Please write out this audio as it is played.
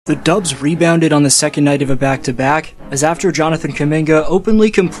The Dubs rebounded on the second night of a back-to-back, as after Jonathan Kuminga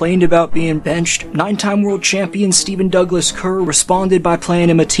openly complained about being benched, 9-time world champion Stephen Douglas Kerr responded by playing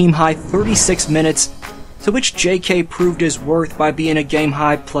him a team-high 36 minutes, to which JK proved his worth by being a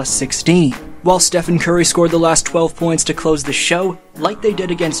game-high plus 16. While Stephen Curry scored the last 12 points to close the show, like they did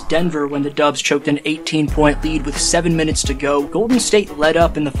against Denver when the Dubs choked an 18-point lead with 7 minutes to go, Golden State led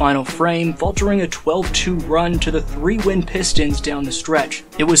up in the final frame, faltering a 12-2 run to the 3-win Pistons down the stretch.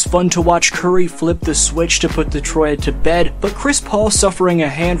 It was fun to watch Curry flip the switch to put Detroit to bed, but Chris Paul suffering a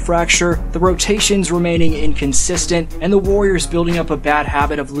hand fracture, the rotations remaining inconsistent, and the Warriors building up a bad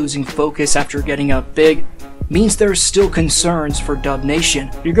habit of losing focus after getting up big, means there's still concerns for Dub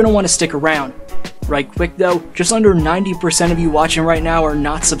Nation. You're going to want to stick around. Right quick though, just under 90% of you watching right now are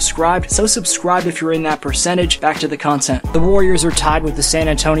not subscribed, so subscribe if you're in that percentage. Back to the content. The Warriors are tied with the San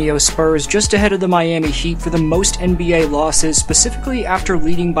Antonio Spurs just ahead of the Miami Heat for the most NBA losses, specifically after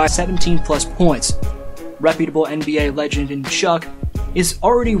leading by 17 plus points. Reputable NBA legend in Chuck is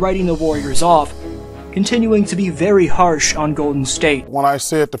already writing the Warriors off, continuing to be very harsh on Golden State. When I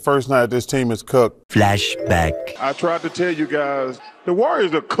said the first night this team is cooked. Flashback. I tried to tell you guys, the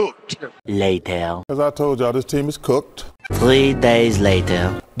Warriors are cooked. Later. As I told y'all, this team is cooked. 3 days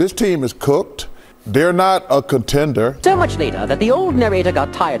later. This team is cooked. They're not a contender. So much later that the old narrator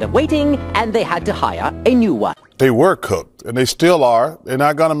got tired of waiting and they had to hire a new one. They were cooked, and they still are. They're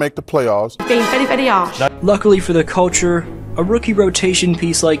not going to make the playoffs. Being very, very harsh. Luckily for the culture, a rookie rotation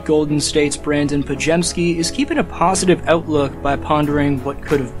piece like Golden State's Brandon Podziemski is keeping a positive outlook by pondering what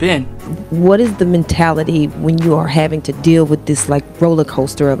could have been. What is the mentality when you are having to deal with this like roller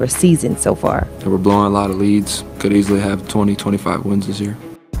coaster of a season so far? We're blowing a lot of leads. Could easily have 20, 25 wins this year.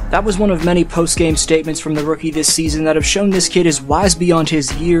 That was one of many post-game statements from the rookie this season that have shown this kid is wise beyond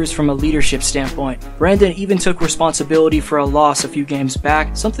his years from a leadership standpoint. Brandon even took responsibility for a loss a few games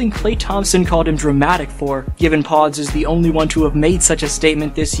back, something Klay Thompson called him dramatic for, given Podz is the only one to have made such a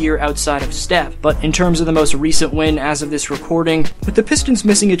statement this year outside of Steph. But in terms of the most recent win as of this recording, with the Pistons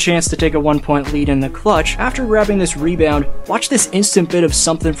missing a chance to take a 1-point lead in the clutch, after grabbing this rebound, watch this instant bit of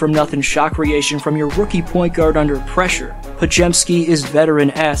something from nothing shot creation from your rookie point guard under pressure. Podziemski is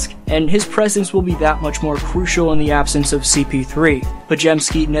veteran-esque, and his presence will be that much more crucial in the absence of CP3.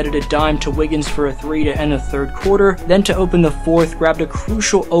 Podziemski netted a dime to Wiggins for a 3 to end the third quarter, then to open the fourth, grabbed a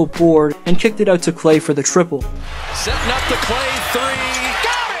crucial board and kicked it out to Klay for the triple. Setting up the Klay 3,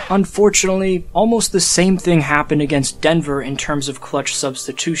 got it! Unfortunately, almost the same thing happened against Denver in terms of clutch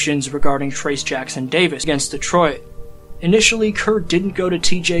substitutions regarding Trayce Jackson-Davis against Detroit. Initially, Kerr didn't go to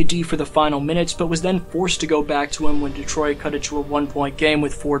TJD for the final minutes, but was then forced to go back to him when Detroit cut it to a 1-point game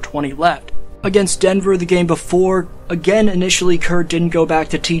with 4:20 left. Against Denver the game before, again initially Kerr didn't go back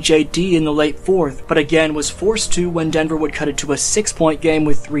to TJD in the late fourth, but again was forced to when Denver would cut it to a 6-point game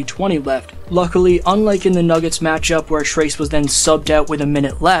with 3:20 left. Luckily, unlike in the Nuggets matchup where Trayce was then subbed out with a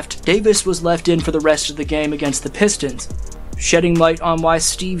minute left, Davis was left in for the rest of the game against the Pistons. Shedding light on why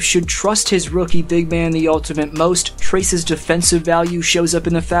Steve should trust his rookie big man the ultimate most, Trayce's defensive value shows up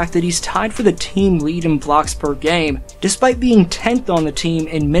in the fact that he's tied for the team lead in blocks per game, despite being 10th on the team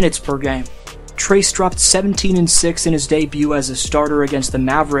in minutes per game. Trayce dropped 17-6 in his debut as a starter against the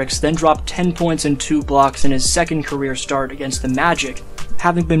Mavericks, then dropped 10 points and 2 blocks in his second career start against the Magic.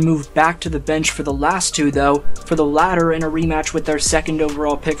 Having been moved back to the bench for the last two though, for the latter in a rematch with their second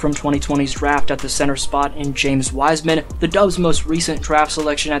overall pick from 2020's draft at the center spot in James Wiseman, the Dubs' most recent draft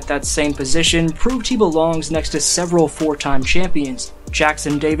selection at that same position proved he belongs next to several 4-time champions.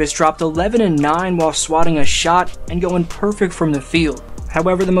 Jackson-Davis dropped 11-9 while swatting a shot and going perfect from the field.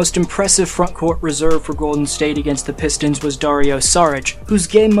 However, the most impressive frontcourt reserve for Golden State against the Pistons was Dario Saric, whose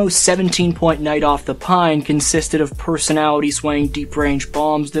game-most 17-point night off the pine consisted of personality-swaying deep-range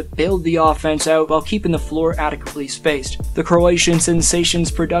bombs that bailed the offense out while keeping the floor adequately spaced. The Croatian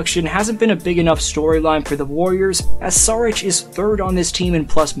sensation's production hasn't been a big enough storyline for the Warriors, as Saric is third on this team in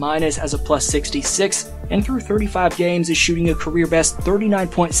plus-minus as a plus 66, and through 35 games is shooting a career-best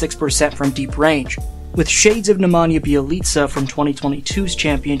 39.6% from deep range. With shades of Nemanja Bjelica from 2022's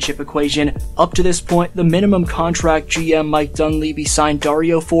championship equation, up to this point, the minimum contract GM Mike Dunleavy signed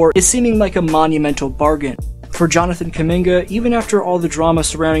Dario for is seeming like a monumental bargain. For Jonathan Kuminga, even after all the drama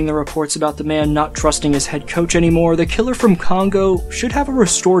surrounding the reports about the man not trusting his head coach anymore, the killer from Congo should have a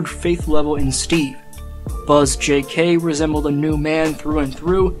restored faith level in Steve. Buzz JK resembled a new man through and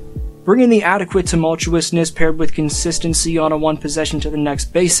through, bringing the adequate tumultuousness paired with consistency on a one possession to the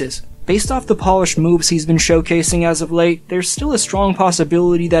next basis. Based off the polished moves he's been showcasing as of late, there's still a strong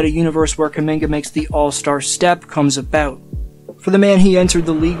possibility that a universe where Kuminga makes the all-star step comes about. For the man he entered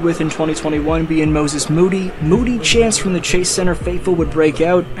the league with in 2021 being Moses Moody, Moody Chants from the Chase Center faithful would break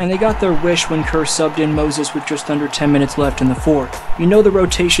out, and they got their wish when Kerr subbed in Moses with just under 10 minutes left in the fourth. You know the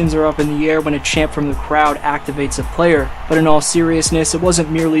rotations are up in the air when a chant from the crowd activates a player, but in all seriousness, it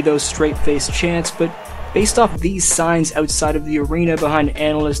wasn't merely those straight-faced chants, but based off these signs outside of the arena behind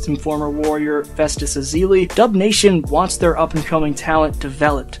analyst and former Warrior Festus Ezeli, Dub Nation wants their up-and-coming talent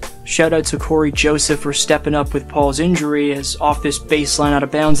developed. Shout out to Corey Joseph for stepping up with Paul's injury, as off this baseline out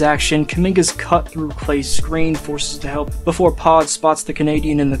of bounds action, Kuminga's cut through Clay's screen forces the help before Podz spots the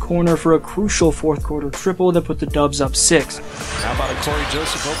Canadian in the corner for a crucial fourth quarter triple that put the Dubs up 6. How about a Corey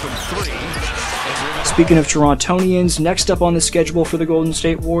Joseph open 3? Speaking of Torontonians, next up on the schedule for the Golden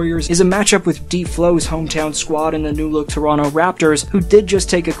State Warriors is a matchup with D-Flow's hometown squad and the new-look Toronto Raptors, who did just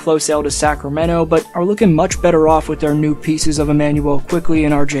take a close L to Sacramento, but are looking much better off with their new pieces of Emmanuel Quickley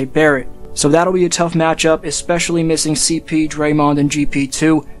and RJ Barrett. So that'll be a tough matchup, especially missing CP, Draymond, and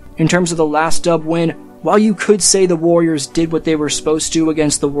GP2. In terms of the last Dub win, while you could say the Warriors did what they were supposed to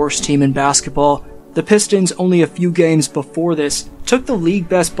against the worst team in basketball, the Pistons, only a few games before this, took the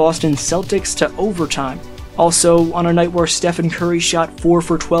league-best Boston Celtics to overtime. Also, on a night where Stephen Curry shot 4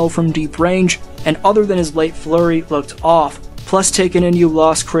 for 12 from deep range, and other than his late flurry, looked off, plus taking in you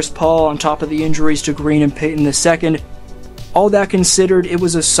lost Chris Paul on top of the injuries to Green and Payton II. All that considered, it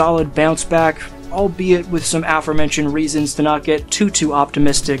was a solid bounce back, albeit with some aforementioned reasons to not get too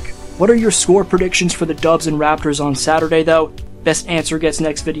optimistic. What are your score predictions for the Dubs and Raptors on Saturday though? Best answer gets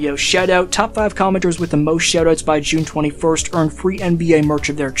next video shoutout. Top 5 commenters with the most shoutouts by June 21st earn free NBA merch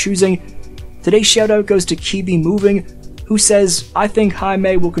of their choosing. Today's shoutout goes to Kibi Moving, who says, I think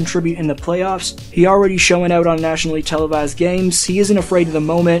Jaime will contribute in the playoffs. He already showing out on nationally televised games. He isn't afraid of the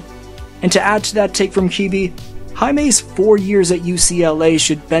moment. And to add to that take from Kibi, Jaime's 4 years at UCLA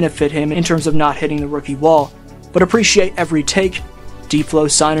should benefit him in terms of not hitting the rookie wall. But appreciate every take. D-Flow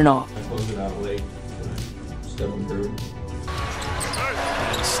signing off.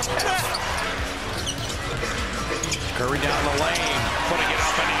 Curry down the lane, putting it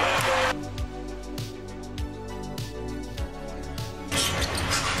up and in.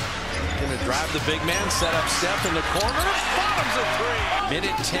 Gonna drive the big man, set up Steph in the corner, bottoms a 3.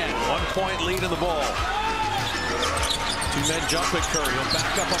 Minute 10, 1-point lead in the ball. Two men jump at Curry, he'll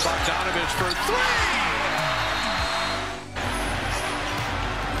back up on Bogdanovich for 3.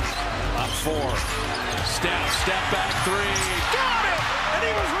 Up 4. Steph back 3. Got it!